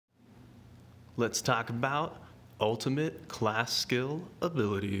let's talk about ultimate class skill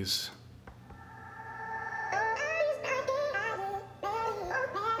abilities.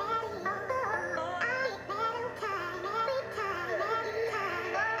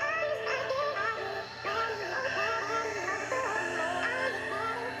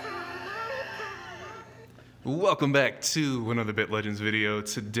 Welcome back to another BitLegends video.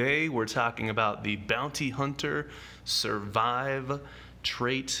 Today we're talking about the Bounty Hunter Survive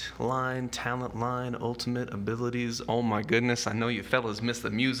trait line, talent line, ultimate abilities. Oh my goodness, I know you fellas miss the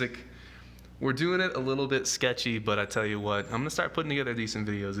music. We're doing it a little bit sketchy, but I tell you what, I'm gonna start putting together decent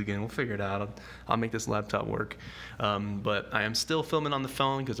videos again. We'll figure it out. I'll make this laptop work. But I am still filming on the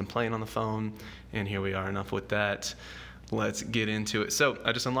phone because I'm playing on the phone, and here we are. Enough with that. Let's get into it. So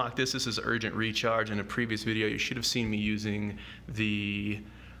I just unlocked this. This is Urgent Recharge. In a previous video, you should have seen me using the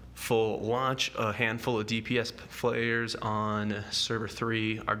full launch, a handful of DPS players on server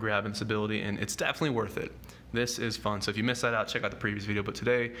 3 are grabbing this ability, and it's definitely worth it. This is fun. So if you missed that out, check out the previous video. But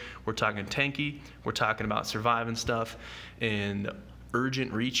today we're talking tanky, we're talking about surviving stuff, and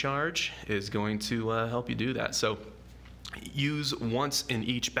Urgent Recharge is going to help you do that. So use once in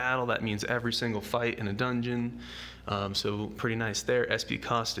each battle. That means every single fight in a dungeon. So pretty nice there. SP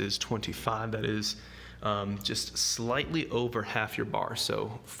cost is 25. That is just slightly over half your bar.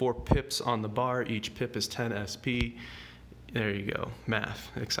 So 4 pips on the bar. Each pip is 10 SP. There you go.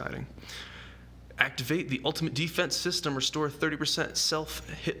 Math. Exciting. Activate the ultimate defense system. Restore 30% self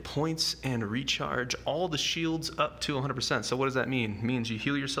hit points and recharge all the shields up to 100%. So what does that mean? It means you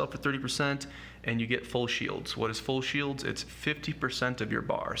heal yourself for 30% and you get full shields. What is full shields? It's 50% of your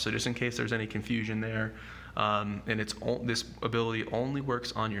bar. So just in case there's any confusion there, and this ability only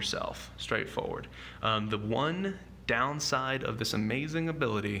works on yourself. Straightforward. The one downside of this amazing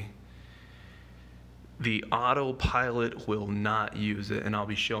ability, the autopilot will not use it, and I'll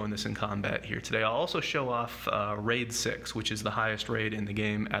be showing this in combat here today. I'll also show off Raid 6, which is the highest raid in the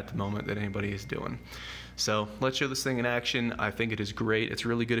game at the moment that anybody is doing. So let's show this thing in action. I think it is great. It's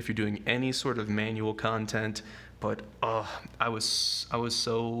really good if you're doing any sort of manual content, but I was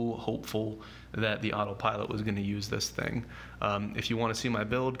so hopeful that the autopilot was going to use this thing. If you want to see my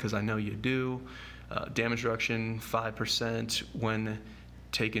build, because I know you do, damage reduction 5% when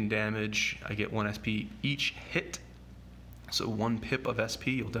taken damage. I get 1 SP each hit, so 1 pip of SP.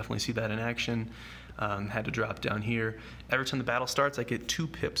 You'll definitely see that in action. Had to drop down here. Every time the battle starts, I get 2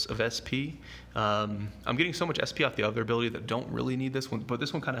 pips of SP. I'm getting so much SP off the other ability that don't really need this one, but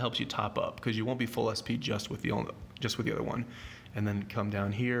this one kind of helps you top up because you won't be full SP just with the other one. And then come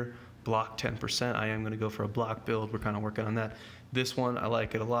down here, block 10%. I am going to go for a block build. We're kind of working on that. This one, I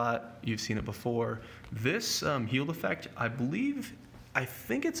like it a lot. You've seen it before. This heal effect, I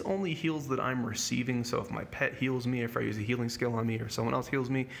think it's only heals that I'm receiving, so if my pet heals me, if I use a healing skill on me, or someone else heals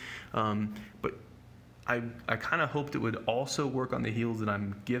me. But I kind of hoped it would also work on the heals that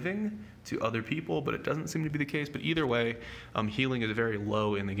I'm giving to other people, but it doesn't seem to be the case. But either way, healing is very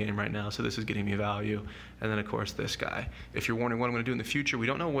low in the game right now, so this is getting me value. And then, of course, this guy. If you're wondering what I'm going to do in the future, we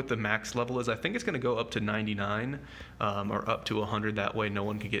don't know what the max level is. I think it's going to go up to 99 or up to 100. That way no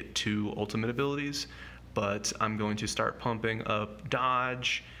one can get 2 ultimate abilities. But I'm going to start pumping up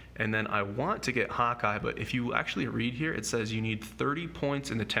dodge, and then I want to get Hawkeye, but if you actually read here, it says you need 30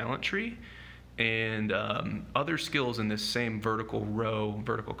 points in the talent tree, and other skills in this same vertical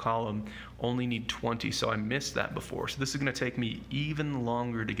column only need 20, so I missed that before. So this is going to take me even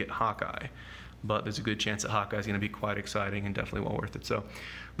longer to get Hawkeye, but there's a good chance that Hawkeye is going to be quite exciting and definitely well worth it. So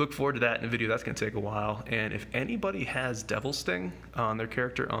look forward to that in a video. That's going to take a while. And if anybody has Devil Sting on their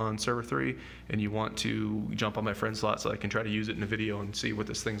character on server 3 and you want to jump on my friend slot so I can try to use it in a video and see what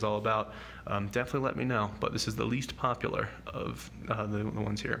this thing's all about, definitely let me know. But this is the least popular of the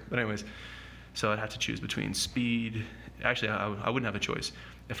ones here. But anyways, so I'd have to choose between speed. Actually, I wouldn't have a choice.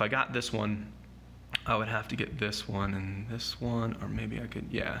 If I got this one, I would have to get this one and this one, or maybe I could,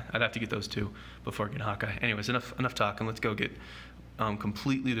 yeah, I'd have to get those 2 before I get Hawkeye. Anyways, enough talking. Let's go get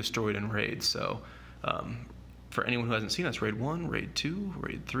completely destroyed in raids. So for anyone who hasn't seen us, raid 1, raid 2,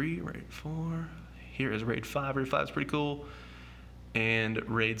 raid 3, raid 4. Here is raid 5. Raid 5 is pretty cool. And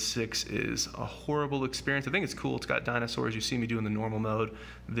raid 6 is a horrible experience. I think it's cool. It's got dinosaurs. You see me doing the normal mode.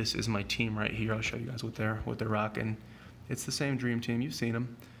 This is my team right here. I'll show you guys what they're rocking. It's the same dream team. You've seen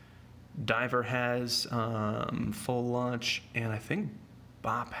them. Diver has full launch, and I think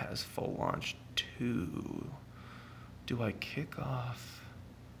Bop has full launch too. Do I kick off?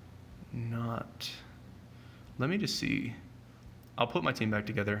 Not. Let me just see. I'll put my team back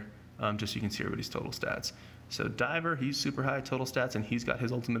together just so you can see everybody's total stats. So Diver, he's super high total stats, and he's got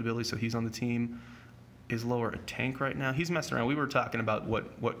his ultimate ability, so he's on the team. is lower a tank right now. He's messing around. We were talking about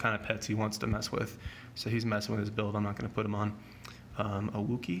what kind of pets he wants to mess with. So he's messing with his build. I'm not going to put him on. A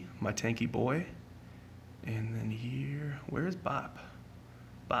Wookiee, my tanky boy. And then here, where's Bop?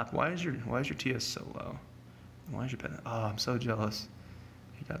 Bop, why is your TS so low? Why is your pet? Oh, I'm so jealous.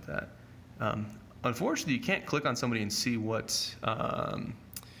 He got that. Unfortunately, you can't click on somebody and see what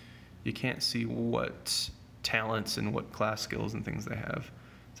you can't see what talents and what class skills and things they have.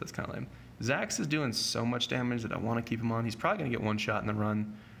 So that's kind of lame. Zax is doing so much damage that I want to keep him on. He's probably going to get one shot in the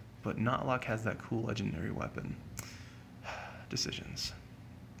run, but Notlock has that cool legendary weapon. Decisions.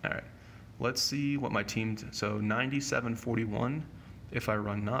 All right, let's see what my team. So 97-41 if I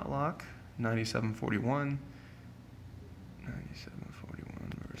run Notlock. 97-41. 97-41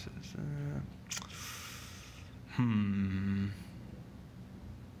 versus.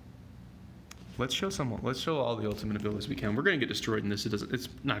 Let's show all the ultimate abilities we can. We're gonna get destroyed in this. It's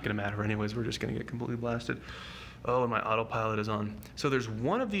not gonna matter anyways. We're just gonna get completely blasted. Oh, and my autopilot is on. So there's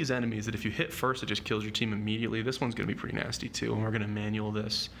one of these enemies that if you hit first, it just kills your team immediately. This one's gonna be pretty nasty too, and we're gonna manual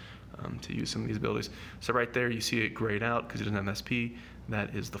this to use some of these abilities. So right there, you see it grayed out because it doesn't have SP.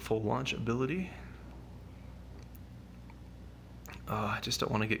 That is the full launch ability. I just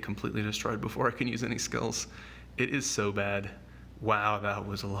don't want to get completely destroyed before I can use any skills. It is so bad. Wow, that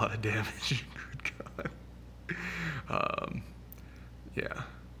was a lot of damage. Good God. Yeah.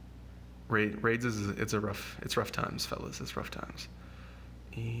 Raids it's rough times, fellas. It's rough times.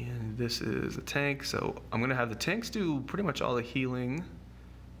 And this is a tank, so I'm gonna have the tanks do pretty much all the healing.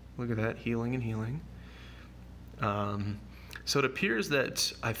 Look at that, healing and healing. So it appears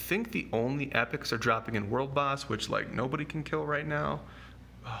that I think the only epics are dropping in World Boss, which like nobody can kill right now.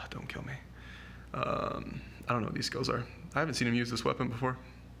 Oh, don't kill me. I don't know what these skills are. I haven't seen him use this weapon before.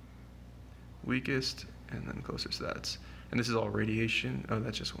 Weakest, and then closer stats. And this is all radiation. Oh,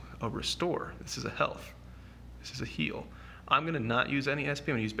 that's just a restore. This is a health. This is a heal. I'm gonna not use any SP.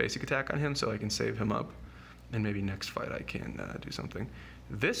 I'm gonna use basic attack on him so I can save him up. And maybe next fight I can do something.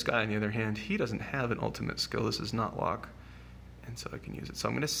 This guy, on the other hand, he doesn't have an ultimate skill. This is Notlock. And so I can use it. So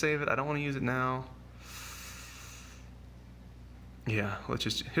I'm gonna save it. I don't wanna use it now. Yeah, let's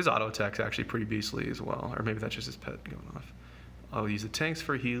just, his auto attack's actually pretty beastly as well. Or maybe that's just his pet going off. I'll use the tanks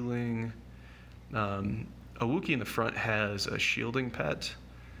for healing. A Wookiee in the front has a shielding pet,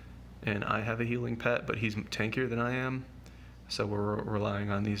 and I have a healing pet, but he's tankier than I am. So we're relying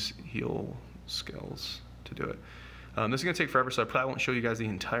on these heal skills to do it. This is gonna take forever, so I probably won't show you guys the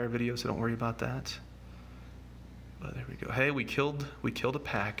entire video, so don't worry about that. But there we go. Hey, we killed a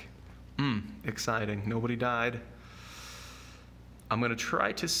pack. Exciting. Nobody died. I'm gonna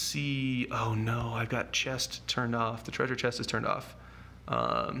try to see, oh no, I've got chest turned off. The treasure chest is turned off.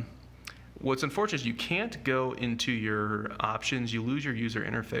 What's unfortunate is you can't go into your options. You lose your user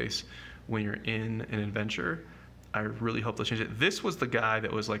interface when you're in an adventure. I really hope they'll change it. This was the guy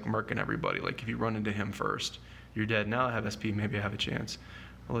that was like murking everybody. Like if you run into him first, you're dead. Now I have SP, maybe I have a chance.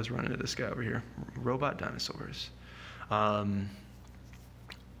 Well, let's run into this guy over here. Robot dinosaurs. But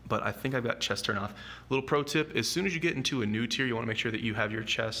I think I've got chest turned off. Little pro tip, as soon as you get into a new tier, you wanna make sure that you have your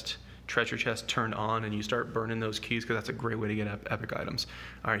treasure chest turned on and you start burning those keys because that's a great way to get epic items.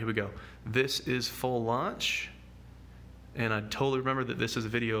 All right, here we go. This is full launch. And I totally remember that this is a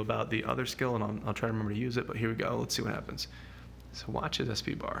video about the other skill and I'll try to remember to use it, but here we go, let's see what happens. So watch his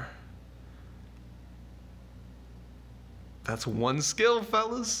SP bar. That's one skill,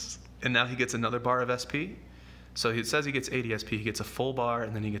 fellas. And now he gets another bar of SP. So it says he gets 80 SP, he gets a full bar,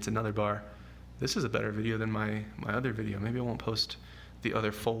 and then he gets another bar. This is a better video than my other video. Maybe I won't post the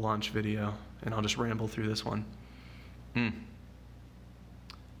other full launch video, and I'll just ramble through this one. That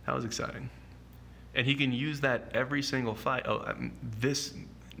was exciting. And he can use that every single fight. Oh, this,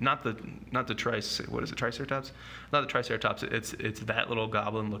 not the Triceratops? Not the Triceratops, it's that little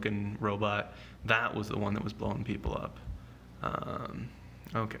goblin-looking robot. That was the one that was blowing people up.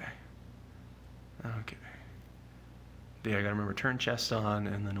 Okay. Yeah, I gotta remember turn chest on,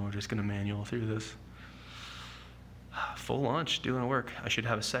 and then we're just gonna manual through this. Full launch, doing work. I should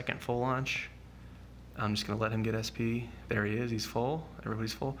have a second full launch. I'm just gonna let him get SP. There he is, he's full,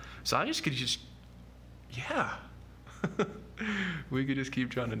 everybody's full. So I could just, yeah. We could just keep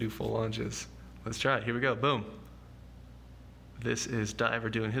trying to do full launches. Let's try it, here we go, boom. This is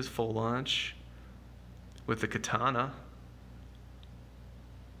Diver doing his full launch with the katana.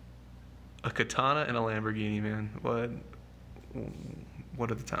 A katana and a Lamborghini, man. What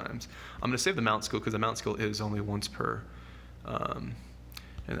are the times? I'm gonna save the mount skill because the mount skill is only once per, and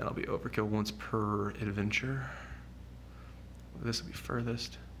that'll be overkill once per adventure. This will be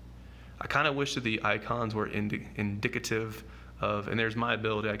furthest. I kind of wish that the icons were indicative and there's my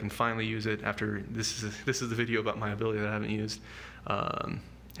ability. I can finally use it after this is the video about my ability that I haven't used. And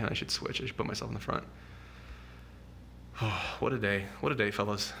I should switch. I should put myself in the front. Oh, what a day,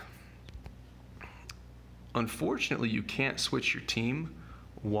 fellas. Unfortunately, you can't switch your team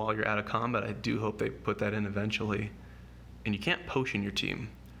while you're out of combat. I do hope they put that in eventually. And you can't potion your team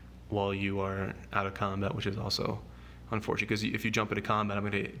while you are out of combat, which is also unfortunate, because if you jump into combat, I'm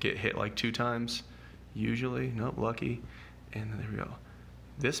going to get hit like 2 times usually. Nope, lucky. And there we go.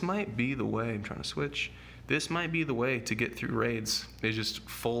 This might be the way. I'm trying to switch. This might be the way to get through raids. They just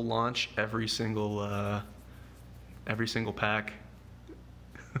full launch every single pack.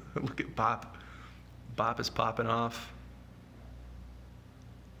 Look at Bop. Bop is popping off.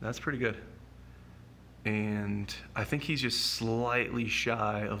 That's pretty good. And I think he's just slightly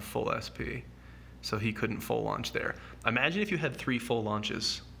shy of full SP, so he couldn't full launch there. Imagine if you had 3 full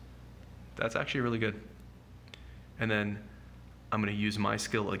launches. That's actually really good. And then I'm gonna use my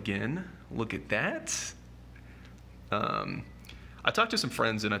skill again. Look at that. I talked to some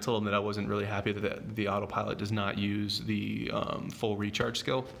friends and I told them that I wasn't really happy that the autopilot does not use the full recharge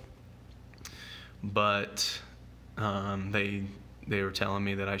skill. But they were telling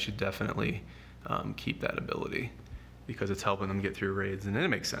me that I should definitely keep that ability because it's helping them get through raids, and then it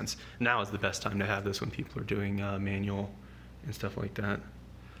makes sense. Now is the best time to have this when people are doing manual and stuff like that.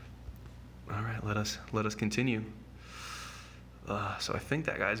 All right, let us continue. So I think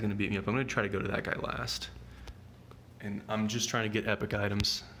that guy's gonna beat me up. I'm gonna try to go to that guy last. And I'm just trying to get epic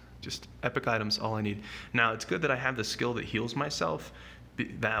items. Just epic items, all I need. Now, it's good that I have the skill that heals myself.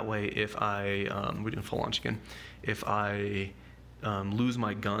 That way, if I, we're doing full launch again. If I lose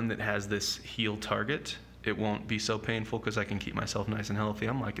my gun that has this heal target, it won't be so painful because I can keep myself nice and healthy.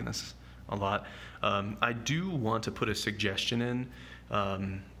 I'm liking this a lot. I do want to put a suggestion in.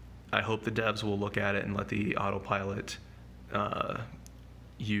 I hope the devs will look at it and let the autopilot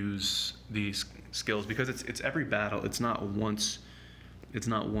use these skills, because it's every battle. It's not once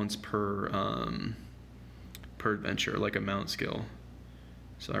per adventure like a mount skill.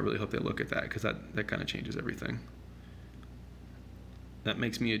 So I really hope they look at that, because that kind of changes everything. That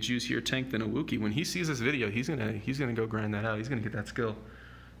makes me a juicier tank than a Wookiee. When he sees this video, he's gonna go grind that out. He's gonna get that skill.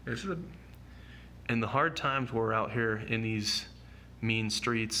 In the hard times we're out here in these mean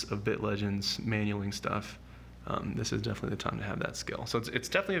streets of Bit Legends manualing stuff, this is definitely the time to have that skill. So it's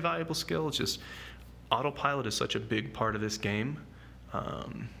definitely a valuable skill. It's just autopilot is such a big part of this game.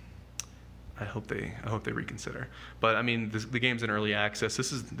 I hope they reconsider. But I mean, the game's in early access.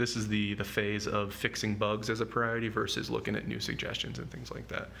 This is the phase of fixing bugs as a priority versus looking at new suggestions and things like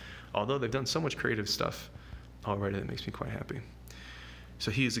that. Although they've done so much creative stuff already, that makes me quite happy. So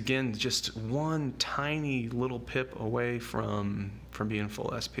he is again just one tiny little pip away from being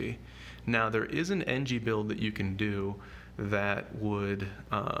full SP. Now there is an NG build that you can do that would,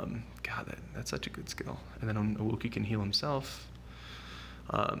 God, that's such a good skill. And then a Wookiee can heal himself.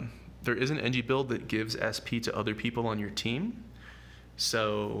 There is an NG build that gives SP to other people on your team.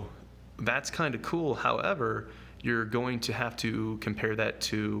 So that's kind of cool. However, you're going to have to compare that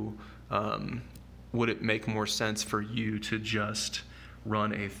to, would it make more sense for you to just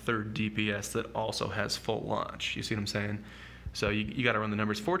run a 3rd DPS that also has full launch? You see what I'm saying? So you got to run the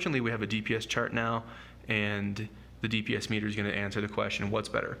numbers. Fortunately, we have a DPS chart now, and the DPS meter is going to answer the question, what's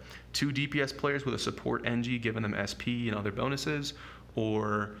better? 2 DPS players with a support NG giving them SP and other bonuses,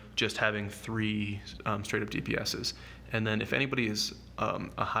 or just having 3 straight up DPSs? And then if anybody is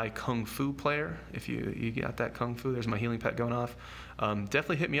a high Kung Fu player, if you got that Kung Fu, there's my healing pet going off,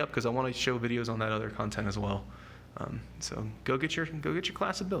 definitely hit me up, because I want to show videos on that other content as well. So go get your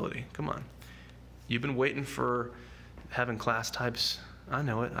class ability. Come on. You've been waiting for having class types. I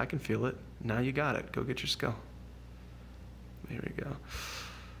know it. I can feel it. Now you got it. Go get your skill. There we go.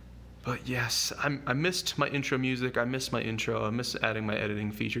 But yes, I missed my intro music. I missed my intro. I miss adding my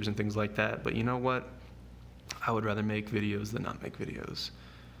editing features and things like that. But you know what? I would rather make videos than not make videos.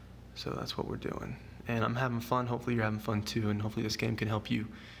 So that's what we're doing. And I'm having fun. Hopefully you're having fun too. And hopefully this game can help you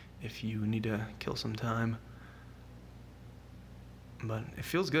if you need to kill some time. But it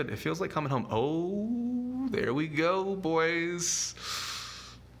feels good. It feels like coming home. Oh, there we go, boys.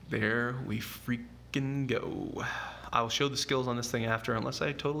 There we freaking go. I'll show the skills on this thing after, unless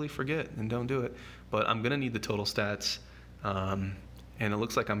I totally forget and don't do it. But I'm gonna need the total stats. And it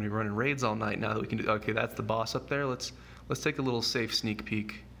looks like I'm gonna be running raids all night now that we can do. Okay, that's the boss up there. Let's take a little safe sneak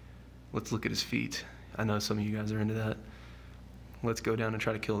peek. Let's look at his feet. I know some of you guys are into that. Let's go down and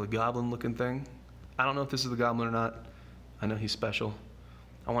try to kill the goblin looking thing. I don't know if this is the goblin or not. I know he's special.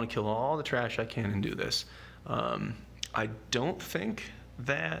 I want to kill all the trash I can and do this. I don't think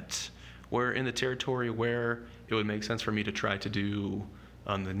that We're in the territory where it would make sense for me to try to do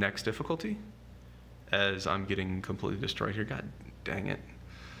the next difficulty, as I'm getting completely destroyed here. God dang it.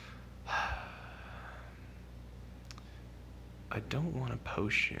 I don't want a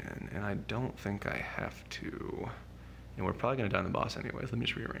potion, and I don't think I have to. And we're probably gonna die on the boss anyways. Let me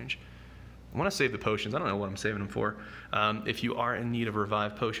just rearrange. I want to save the potions. I don't know what I'm saving them for. If you are in need of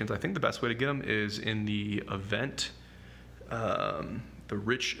revive potions, I think the best way to get them is in the event, the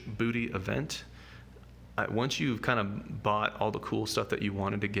Rich Booty event. Once you've kind of bought all the cool stuff that you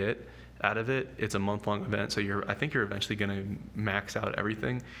wanted to get out of it, it's a month-long event, so I think you're eventually going to max out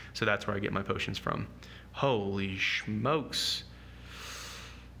everything. So that's where I get my potions from. Holy smokes.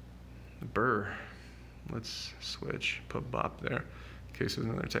 Burr. Let's switch. Put Bop there in case there's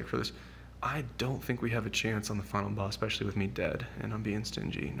another attack for this. I don't think we have a chance on the final boss, especially with me dead and I'm being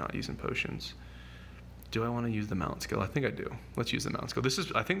stingy, not using potions. Do I want to use the mount skill? I think I do. Let's use the mount skill.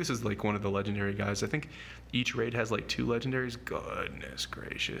 I think this is like one of the legendary guys. I think each raid has like 2 legendaries. Goodness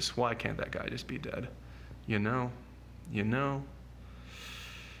gracious. Why can't that guy just be dead? You know?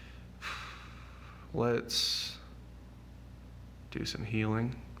 Let's do some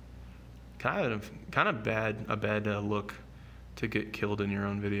healing. Kind of a bad look to get killed in your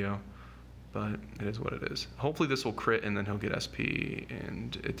own video. But it is what it is. Hopefully this will crit and then he'll get SP,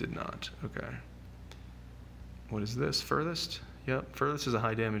 and it did not. Okay. What is this? Furthest? Yep, Furthest is a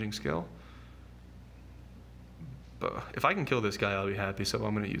high damaging skill. But if I can kill this guy, I'll be happy, so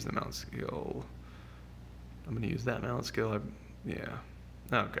I'm going to use the mount skill. I'm going to use that mount skill. Yeah.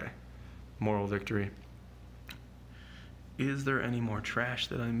 Okay. Moral victory. Is there any more trash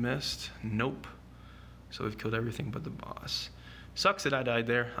that I missed? Nope. So we've killed everything but the boss. Sucks that I died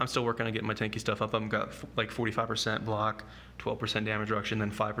there. I'm still working on getting my tanky stuff up. I've got like 45% block, 12% damage reduction, then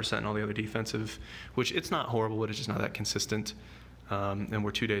 5% in all the other defensive, which it's not horrible, but it's just not that consistent. And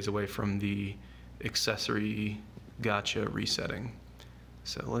we're 2 days away from the accessory gacha resetting.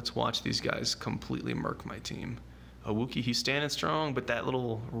 So let's watch these guys completely murk my team. Awuki, he's standing strong, but that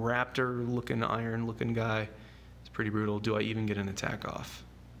little raptor-looking, iron-looking guy is pretty brutal. Do I even get an attack off?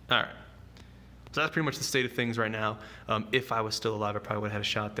 All right. So that's pretty much the state of things right now. If I was still alive, I probably would have had a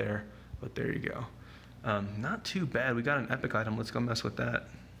shot there, but there you go. Not too bad. We got an epic item. Let's go mess with that.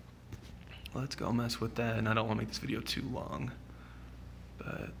 Let's go mess with that, and I don't want to make this video too long.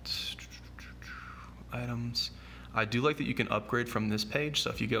 But items. I do like that you can upgrade from this page. So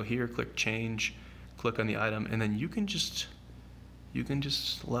if you go here, click change, click on the item, and then you can just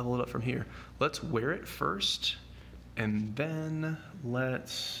level it up from here. Let's wear it first, and then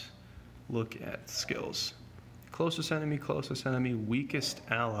let's look at skills. Closest enemy, weakest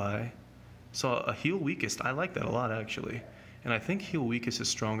ally. So a heal weakest, I like that a lot actually. And I think heal weakest is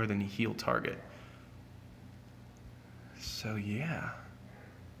stronger than heal target. So yeah.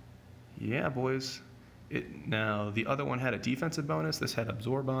 Yeah, boys. Now, the other one had a defensive bonus. This had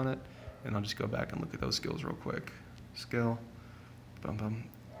absorb on it. And I'll just go back and look at those skills real quick. Skill. Bum bum.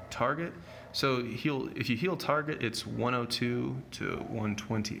 Target. So if you heal target, it's 102 to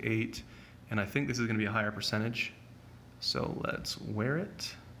 128. And I think this is going to be a higher percentage. So let's wear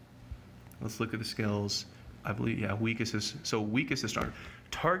it. Let's look at the skills. I believe, yeah, weakest is stronger.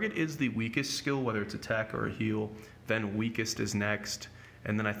 Target is the weakest skill, whether it's attack or a heal. Then weakest is next.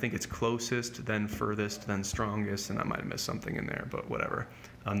 And then I think it's closest, then furthest, then strongest. And I might have missed something in there, but whatever.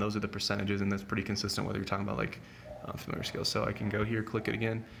 Those are the percentages, and that's pretty consistent whether you're talking about like familiar skills. So I can go here, click it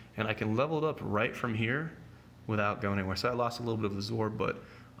again, and I can level it up right from here without going anywhere. So I lost a little bit of absorb, but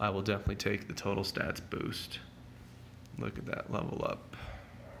I will definitely take the total stats boost. Look at that level up.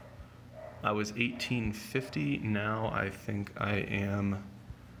 I was 1850. Now I think I am.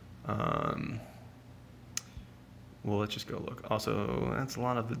 Well, let's just go look. Also, that's a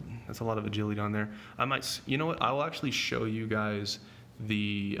lot of agility on there. I might. You know what? I will actually show you guys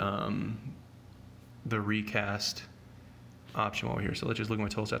the recast option while we're here. So let's just look at my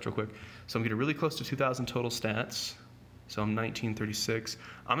total stats real quick. So I'm getting really close to 2,000 total stats. So I'm 1936.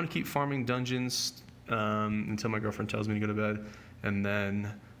 I'm gonna keep farming dungeons until my girlfriend tells me to go to bed, and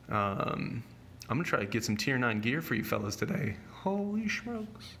then I'm gonna try to get some tier 9 gear for you fellas today. Holy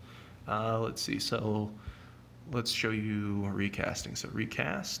smokes! Let's see. So let's show you recasting. So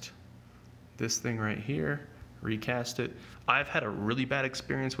recast this thing right here. Recast it. I've had a really bad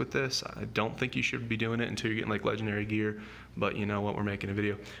experience with this. I don't think you should be doing it until you're getting like legendary gear, but you know what, we're making a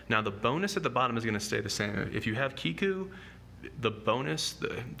video. Now the bonus at the bottom is going to stay the same. If you have Kiku, the bonus,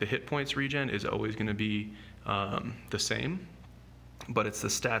 the hit points regen is always going to be the same, but it's the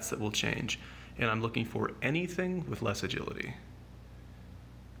stats that will change. And I'm looking for anything with less agility.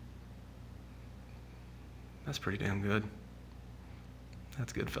 That's pretty damn good.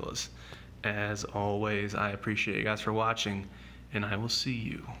 That's good, fellas. As always, I appreciate you guys for watching, and I will see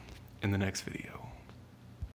you in the next video.